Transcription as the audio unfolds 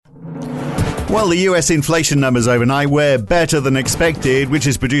Well, the US inflation numbers overnight were better than expected, which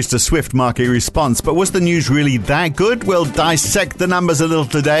has produced a swift market response. But was the news really that good? We'll dissect the numbers a little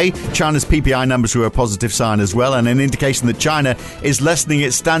today. China's PPI numbers were a positive sign as well, and an indication that China is lessening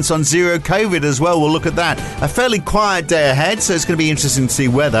its stance on zero COVID as well. We'll look at that. A fairly quiet day ahead, so it's going to be interesting to see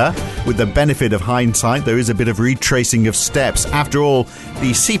whether, with the benefit of hindsight, there is a bit of retracing of steps. After all,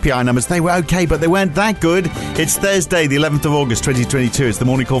 the CPI numbers, they were okay, but they weren't that good. It's Thursday, the 11th of August, 2022. It's the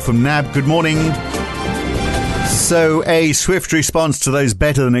morning call from NAB. Good morning. So a swift response to those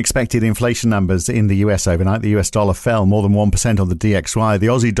better than expected inflation numbers in the US overnight. The US dollar fell more than 1% on the DXY. The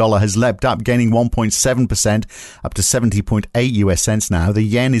Aussie dollar has leapt up, gaining 1.7%, up to 70.8 US cents now. The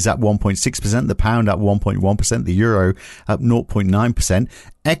yen is up 1.6%, the pound up 1.1%, the euro up 0.9%.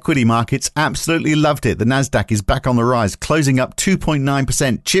 Equity markets absolutely loved it. The Nasdaq is back on the rise, closing up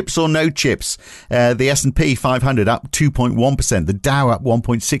 2.9%. Chips or no chips. The S&P 500 up 2.1%. The Dow up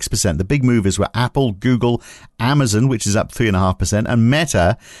 1.6%. The big movers were Apple, Google, Amazon, which is up 3.5%, and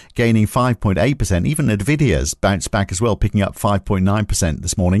Meta gaining 5.8%. Even Nvidia's bounced back as well, picking up 5.9%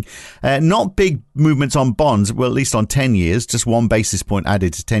 this morning. Not big movements on bonds, well, at least on 10 years, just 1 basis point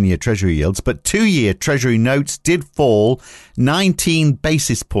added to 10-year Treasury yields. But 2-year Treasury notes did fall 19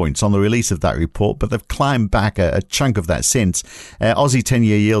 basis points on the release of that report, but they've climbed back a chunk of that since. Aussie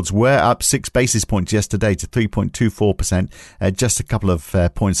 10-year yields were up 6 basis points yesterday to 3.24%, just a couple of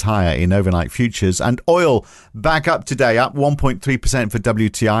points higher in overnight futures. And oil back up today, up 1.3% for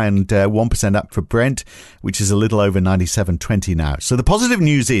WTI and 1% up for Brent, which is a little over 97.20 now. So the positive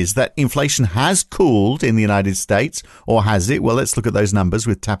news is that inflation has cooled in the United States, or has it? Well, let's look at those numbers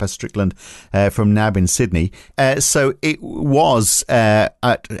with Tapper Strickland from NAB in Sydney. So it was at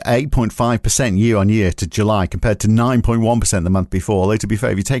 8.5% year on year to July, compared to 9.1% the month before. Although, to be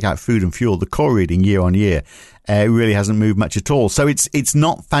fair, if you take out food and fuel, the core reading year on year really hasn't moved much at all. So it's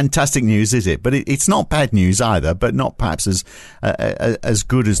not fantastic news, is it? But it's not bad news either, but not perhaps as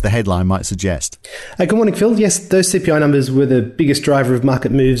good as the headline might suggest. Good morning, Phil. Yes, those CPI numbers were the biggest driver of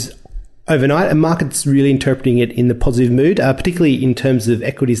market moves overnight, and markets really interpreting it in the positive mood, particularly in terms of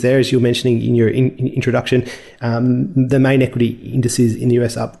equities there, as you were mentioning in your introduction. The main equity indices in the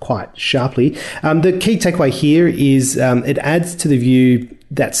US up quite sharply. The key takeaway here is it adds to the view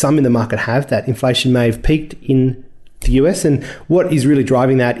that some in the market have that inflation may have peaked in the US, and what is really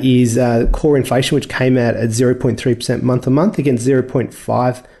driving that is core inflation, which came out at 0.3% month on month against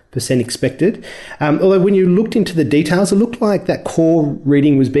 0.5% expected. Although when you looked into the details, it looked like that core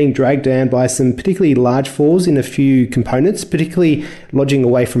reading was being dragged down by some particularly large falls in a few components, particularly lodging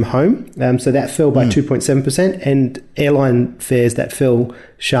away from home. So that fell by 2.7%, and airline fares that fell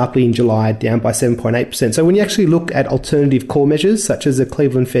sharply in July, down by 7.8%. So when you actually look at alternative core measures, such as the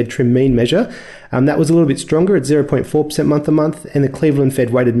Cleveland Fed Trim Mean measure, that was a little bit stronger at 0.4% month on month, and the Cleveland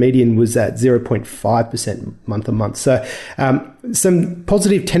Fed weighted median was at 0.5% month on month. So some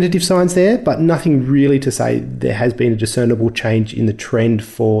positive tentative signs there, but nothing really to say there has been a discernible change in the trend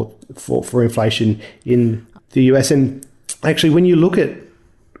for inflation in the US. And actually, when you look at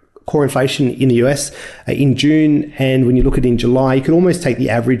core inflation in the US in June, and when you look at it in July, you could almost take the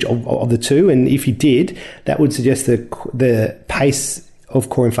average of the two. And if you did, that would suggest that the pace of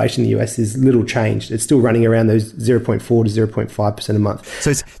core inflation in the US is little changed. It's still running around those 0.4 to 0.5% a month. So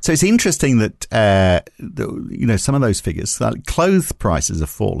it's interesting that some of those figures, like clothes prices, have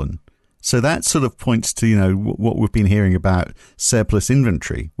fallen. So that sort of points to what we've been hearing about surplus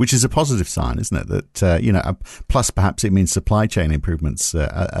inventory, which is a positive sign, isn't it? That plus perhaps it means supply chain improvements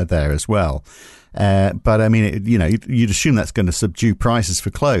are there as well. But I mean, you'd assume that's going to subdue prices for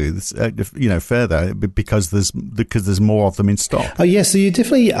clothes, further because there's more of them in stock. Oh, yeah. So you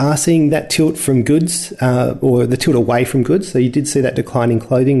definitely are seeing that tilt from goods, or the tilt away from goods. So you did see that decline in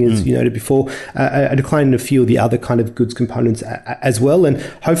clothing, as you noted before, a decline in a few of the other kind of goods components as well. And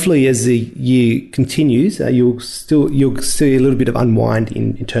hopefully, as the year continues, you'll see a little bit of unwind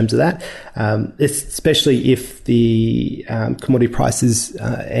in terms of that, especially if the commodity prices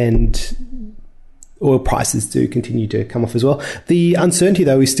and oil prices do continue to come off as well. The uncertainty,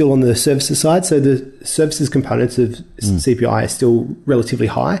 though, is still on the services side. So the services components of CPI are still relatively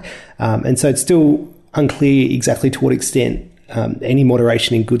high. And so it's still unclear exactly to what extent any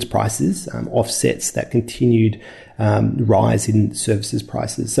moderation in goods prices offsets that continued rise in services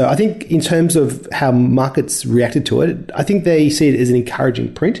prices. So I think in terms of how markets reacted to it, I think they see it as an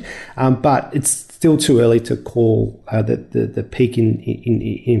encouraging print, but it's still too early to call the peak in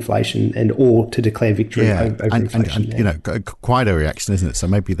inflation or to declare victory over inflation. And quite a reaction, isn't it? So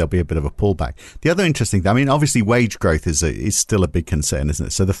maybe there'll be a bit of a pullback. The other interesting thing, I mean, obviously wage growth is still a big concern, isn't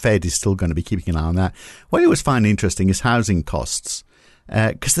it? So the Fed is still going to be keeping an eye on that. What I always find interesting is housing costs.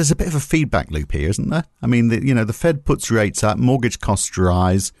 because there's a bit of a feedback loop here, isn't there? I mean, the Fed puts rates up, mortgage costs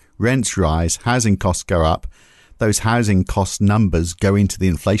rise, rents rise, housing costs go up. Those housing cost numbers go into the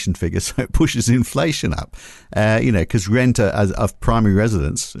inflation figure, so it pushes inflation up. Because rent of primary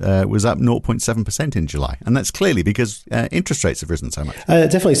residence was up 0.7% in July, and that's clearly because interest rates have risen so much.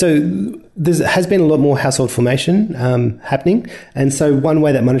 Definitely. So there has been a lot more household formation happening, and so one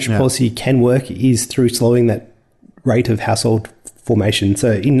way that monetary policy can work is through slowing that rate of household formation.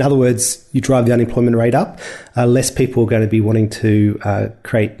 So in other words, you drive the unemployment rate up, less people are going to be wanting to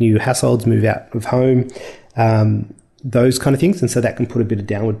create new households, move out of home, those kind of things. And so that can put a bit of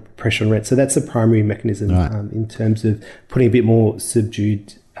downward pressure on rent. So that's the primary mechanism in terms of putting a bit more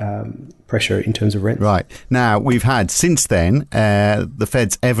subdued pressure in terms of rent. Right. Now, we've had since then, the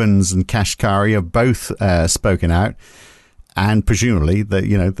Fed's Evans and Kashkari have both spoken out. And presumably,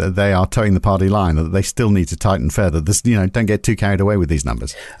 that they are towing the party line, that they still need to tighten further. Don't get too carried away with these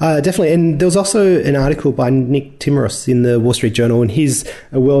numbers. Definitely. And there was also an article by Nick Timiraos in the Wall Street Journal, and he's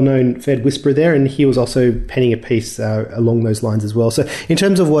a well-known Fed whisperer there, and he was also penning a piece along those lines as well. So in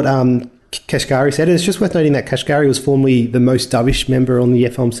terms of what Kashkari said, it's just worth noting that Kashkari was formerly the most dovish member on the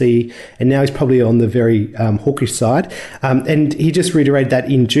FOMC, and now he's probably on the very hawkish side. And he just reiterated that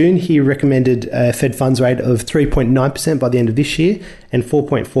in June, he recommended a Fed funds rate of 3.9% by the end of this year and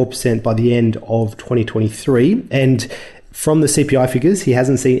 4.4% by the end of 2023. And from the CPI figures, he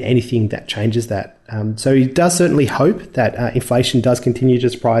hasn't seen anything that changes that. So he does certainly hope that inflation does continue to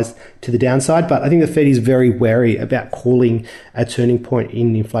surprise to the downside, but I think the Fed is very wary about calling a turning point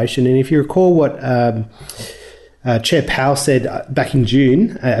in inflation. And if you recall what Chair Powell said back in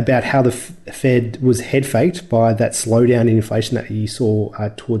June about how the Fed was head faked by that slowdown in inflation that you saw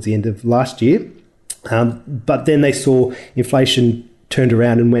towards the end of last year, but then they saw inflation turned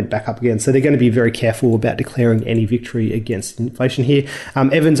around and went back up again. So they're going to be very careful about declaring any victory against inflation here.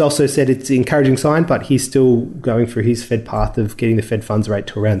 Evans also said it's an encouraging sign, but he's still going through his Fed path of getting the Fed funds rate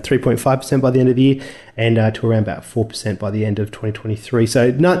to around 3.5% by the end of the year and to around about 4% by the end of 2023.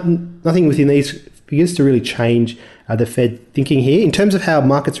 So nothing within these figures to really change the Fed thinking here. In terms of how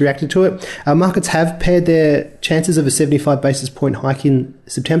markets reacted to it, markets have paired their chances of a 75 basis point hike in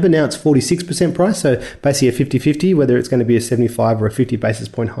September. Now it's 46% price, so basically a 50-50, whether it's going to be a 75 or a 50 basis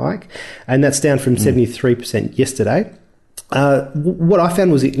point hike. And that's down from 73% yesterday. What I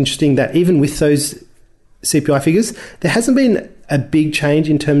found was interesting that even with those CPI figures, there hasn't been a big change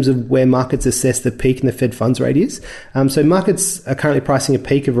in terms of where markets assess the peak in the Fed funds rate is. So markets are currently pricing a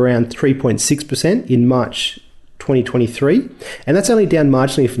peak of around 3.6% in March 2023, and that's only down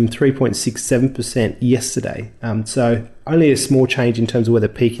marginally from 3.67% yesterday. So only a small change in terms of where the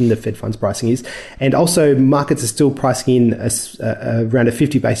peak in the Fed funds pricing is. And also markets are still pricing in around a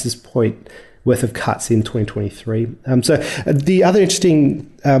 50 basis point worth of cuts in 2023. So the other interesting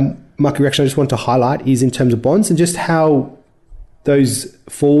market reaction I just want to highlight is in terms of bonds and just how those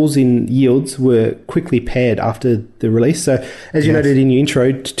falls in yields were quickly paired after the release. So as you noted in your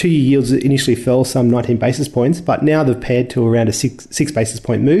intro, 2-year yields initially fell some 19 basis points, but now they've paired to around a 6 basis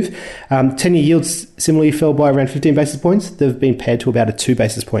point move. 10-year yields similarly fell by around 15 basis points. They've been paired to about a 2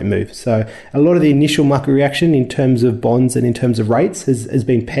 basis point move. So a lot of the initial market reaction in terms of bonds and in terms of rates has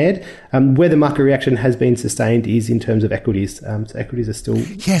been paired. Where the market reaction has been sustained is in terms of equities. So equities are still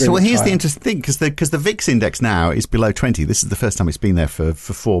so here's the interesting thing, because the VIX index now is below 20. This is the first time it's been there for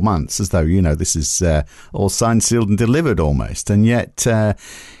 4 months, as though, this is all signed, sealed and delivered almost. And yet,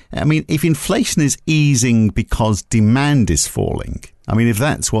 if inflation is easing because demand is falling, if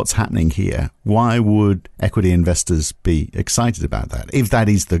that's what's happening here, why would equity investors be excited about that? If that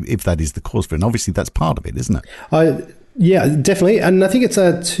is the cause for it, and obviously that's part of it, isn't it? Yeah, definitely. And I think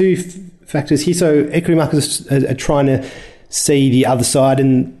it's two factors here. So equity markets are trying to see the other side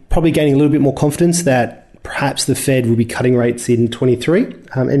and probably gaining a little bit more confidence that perhaps the Fed will be cutting rates in 23.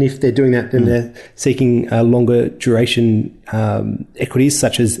 And if they're doing that, then they're seeking longer duration equities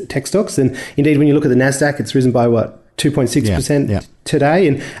such as tech stocks. And indeed, when you look at the NASDAQ, it's risen by 2.6% today.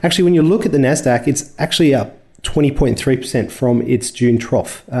 And actually, when you look at the NASDAQ, it's actually up 20.3% from its June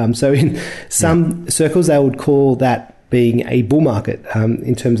trough. So in some circles, they would call that being a bull market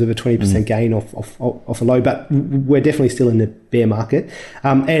in terms of a 20% gain off a low, but we're definitely still in the bear market.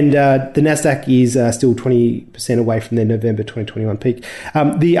 And the NASDAQ is still 20% away from their November 2021 peak.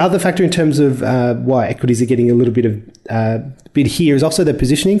 The other factor in terms of why equities are getting a little bit of bid here is also the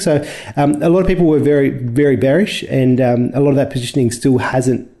positioning. So a lot of people were very, very bearish, and a lot of that positioning still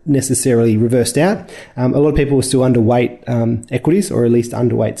hasn't necessarily reversed out. A lot of people are still underweight equities, or at least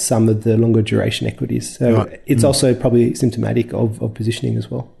underweight some of the longer duration equities. So it's also probably symptomatic of positioning as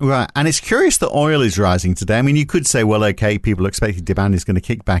well. Right. And it's curious that oil is rising today. You could say, well, okay, people level, expected demand is going to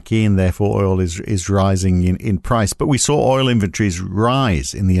kick back in. Therefore, oil is rising in price. But we saw oil inventories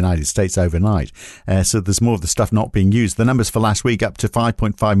rise in the United States overnight. So there's more of the stuff not being used. The numbers for last week, up to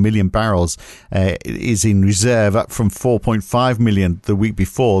 5.5 million barrels is in reserve, up from 4.5 million the week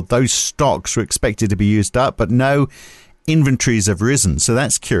before. Those stocks were expected to be used up, but no, inventories have risen. So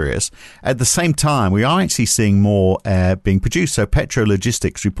that's curious. At the same time, we are actually seeing more being produced. So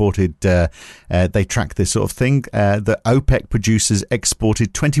Petrologistics reported, they track this sort of thing, that OPEC producers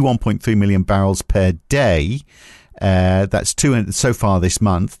exported 21.3 million barrels per day. That's 200 so far this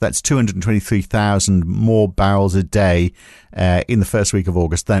month. That's 223,000 more barrels a day in the first week of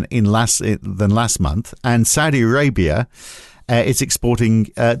August than last month. And Saudi Arabia is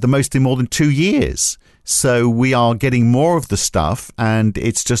exporting the most in more than 2 years. So we are getting more of the stuff, and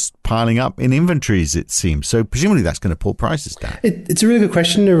it's just piling up in inventories, it seems. So presumably that's going to pull prices down. It's a really good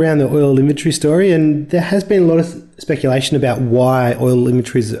question around the oil inventory story, and there has been a lot of speculation about why oil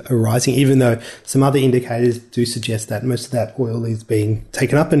inventories are rising, even though some other indicators do suggest that most of that oil is being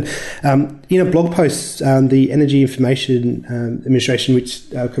taken up. And in a blog post, the Energy Information Administration, which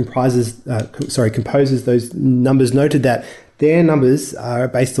composes those numbers, noted that their numbers are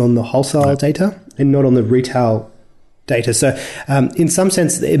based on the wholesale data and not on the retail data. So in some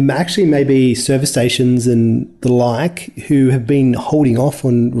sense, it actually may be service stations and the like who have been holding off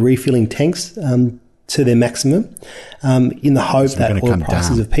on refilling tanks to their maximum in the hope that oil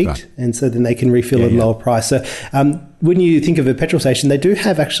prices have peaked. Right. And so then they can refill at a lower price. So when you think of a petrol station, they do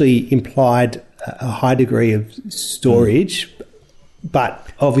have actually implied a high degree of storage, but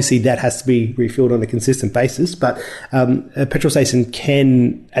obviously that has to be refilled on a consistent basis. But a petrol station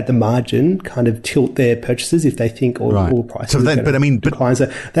can, at the margin, kind of tilt their purchases if they think oil prices decline. So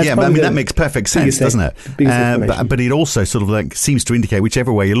that makes perfect sense, doesn't it? But it also sort of like seems to indicate,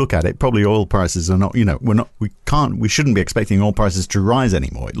 whichever way you look at it, probably oil prices are not. We shouldn't be expecting oil prices to rise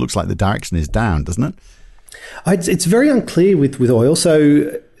anymore. It looks like the direction is down, doesn't it? It's very unclear with oil.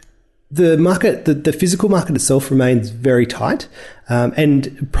 So the market, the physical market itself remains very tight,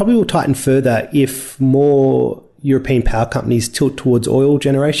 and probably will tighten further if more European power companies tilt towards oil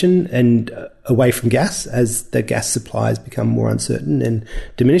generation and away from gas, as the gas supplies become more uncertain and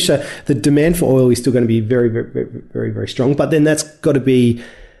diminish. So the demand for oil is still going to be very, very, very, very, very strong. But then that's got to be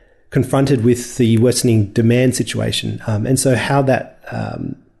confronted with the worsening demand situation, and so how that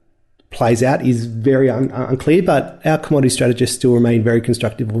plays out is very unclear, but our commodity strategists still remain very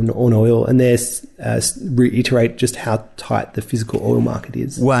constructive on oil, and they reiterate just how tight the physical oil market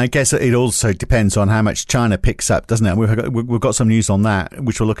is. Well, I guess it also depends on how much China picks up, doesn't it? We've got some news on that,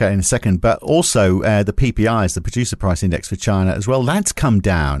 which we'll look at in a second, but also the PPIs, the Producer Price Index for China as well, that's come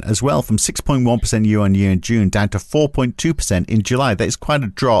down as well from 6.1% year on year in June down to 4.2% in July. That is quite a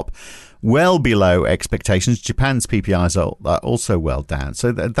drop. Well below expectations. Japan's PPIs are also well down.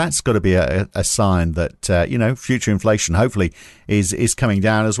 So that's got to be a sign that, future inflation hopefully is coming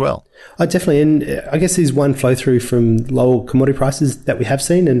down as well. Definitely. And I guess there's one flow through from lower commodity prices that we have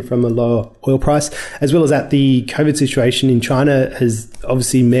seen and from a lower oil price, as well as that the COVID situation in China has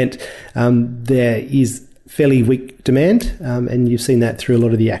obviously meant there is fairly weak demand, and you've seen that through a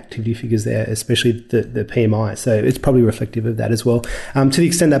lot of the activity figures there, especially the PMI. So it's probably reflective of that as well. To the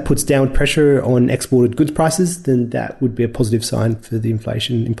extent that puts downward pressure on exported goods prices, then that would be a positive sign for the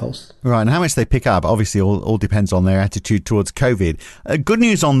inflation impulse. Right, and how much they pick up obviously all depends on their attitude towards COVID. Good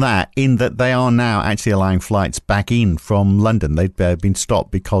news on that, in that they are now actually allowing flights back in from London. They've been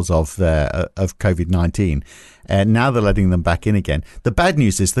stopped because of COVID-19. Now they're letting them back in again. The bad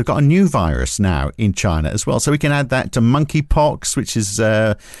news is they've got a new virus now in China as well. So we can add that to monkeypox, which is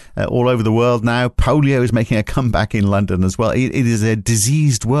all over the world now. Polio is making a comeback in London as well. It is a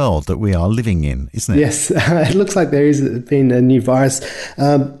diseased world that we are living in, isn't it? Yes, it looks like there has been a new virus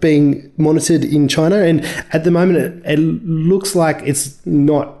being monitored in China. And at the moment, it looks like it's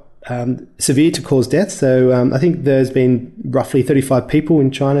not severe to cause death. So I think there's been roughly 35 people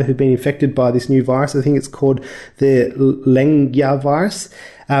in China who've been infected by this new virus. I think it's called the Lengyao virus.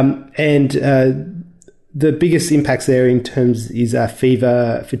 The biggest impacts there in terms is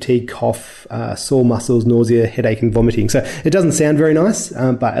fever, fatigue, cough, sore muscles, nausea, headache and vomiting. So it doesn't sound very nice,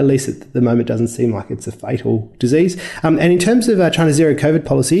 but at least at the moment it doesn't seem like it's a fatal disease. And in terms of China's zero COVID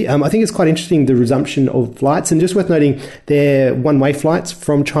policy, I think it's quite interesting, the resumption of flights. And just worth noting, they're one-way flights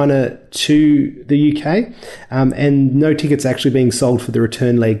from China to the UK, and no tickets actually being sold for the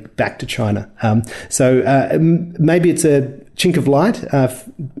return leg back to China. So maybe it's a chink of light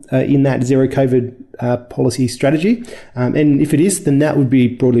in that zero COVID policy strategy. And if it is, then that would be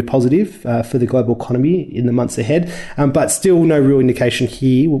broadly positive for the global economy in the months ahead. But still no real indication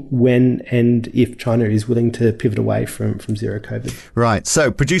here when and if China is willing to pivot away from zero COVID. Right.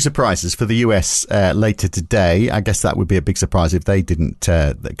 So producer prices for the US later today. I guess that would be a big surprise if they didn't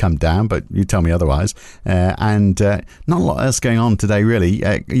come down, but you tell me otherwise. And not a lot else going on today, really.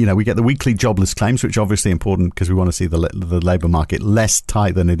 We get the weekly jobless claims, which are obviously important because we want to see the labour market less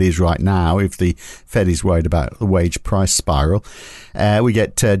tight than it is right now if the Fed is worried about the wage price spiral. We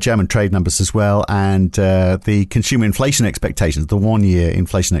get German trade numbers as well, and the consumer inflation expectations, the 1-year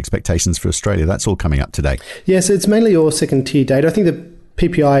inflation expectations for Australia. That's all coming up today. Yeah, so it's mainly all second tier data. I think the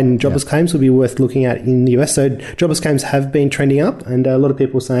PPI and jobless claims will be worth looking at in the US. So jobless claims have been trending up, and a lot of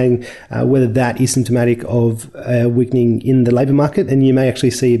people are saying whether that is symptomatic of weakening in the labour market, and you may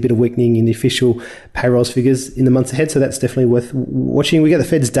actually see a bit of weakening in the official payrolls figures in the months ahead. So that's definitely worth watching. We get the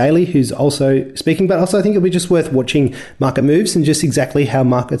Fed's daily, who's also speaking, but also I think it'll be just worth watching market moves and just exactly how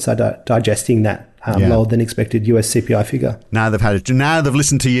markets are digesting that lower than expected US CPI figure. Now they've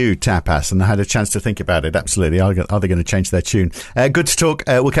listened to you, Tapas, and had a chance to think about it. Absolutely. Are they going to change their tune? Good to talk.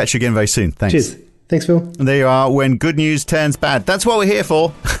 We'll catch you again very soon. Thanks. Cheers. Thanks, Phil. And there you are. When good news turns bad. That's what we're here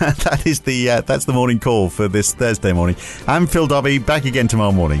for. That's the morning call for this Thursday morning. I'm Phil Dobbie. Back again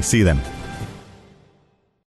tomorrow morning. See you then.